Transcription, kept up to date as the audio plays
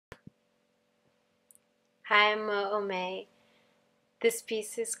Hi, I'm Omeh. This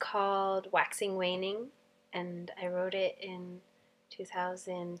piece is called Waning, and I wrote it in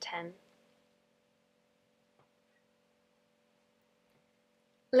 2010.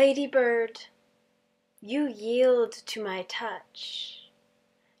 Ladybird, you yield to my touch,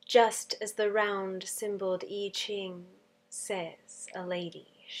 just as the round-symboled I-ching says a lady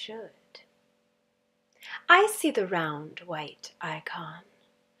should. I see the round white icon,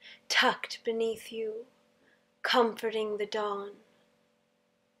 tucked beneath you, comforting the dawn,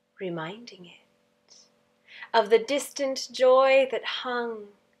 reminding it of the distant joy that hung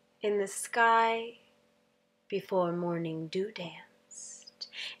in the sky before morning dew danced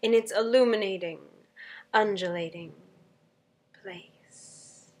in its illuminating, undulating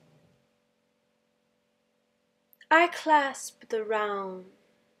place. I clasp the round,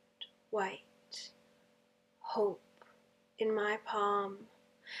 white hope in my palm.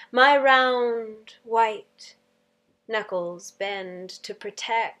 My round, white knuckles bend to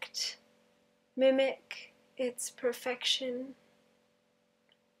protect, mimic its perfection.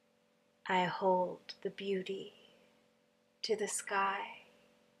 I hold the beauty to the sky.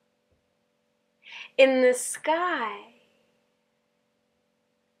 In the sky,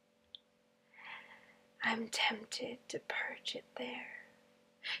 I'm tempted to perch it there,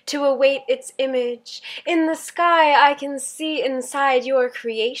 to await its image. In the sky, I can see inside your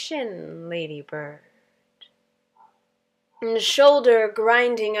creation, ladybird. And shoulder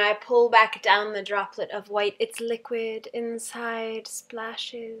grinding, I pull back down the droplet of white. Its liquid inside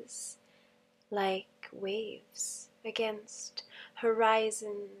splashes like waves against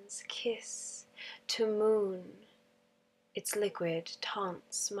horizon's kiss to moon. Its liquid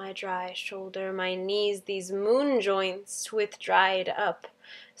taunts my dry shoulder, my knees, these moon joints with dried up,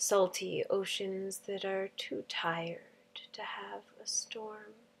 salty oceans that are too tired to have a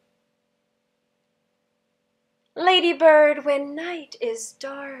storm. Ladybird, when night is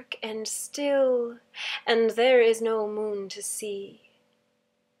dark and still, and there is no moon to see,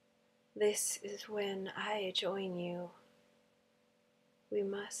 this is when I join you. We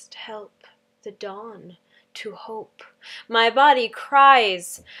must help the dawn to hope. My body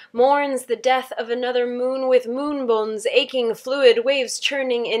cries, mourns the death of another moon with moon bones aching, fluid waves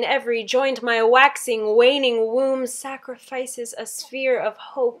churning in every joint. My waxing, waning womb sacrifices a sphere of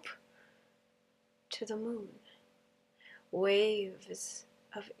hope to the moon. Waves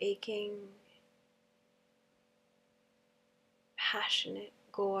of aching, passionate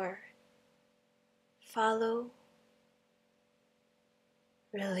gore. Follow,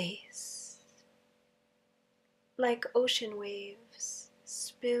 release. Like ocean waves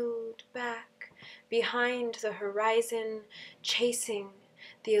spilled back behind the horizon, chasing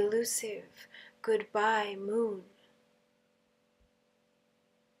the elusive goodbye moon.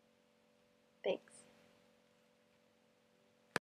 Thanks.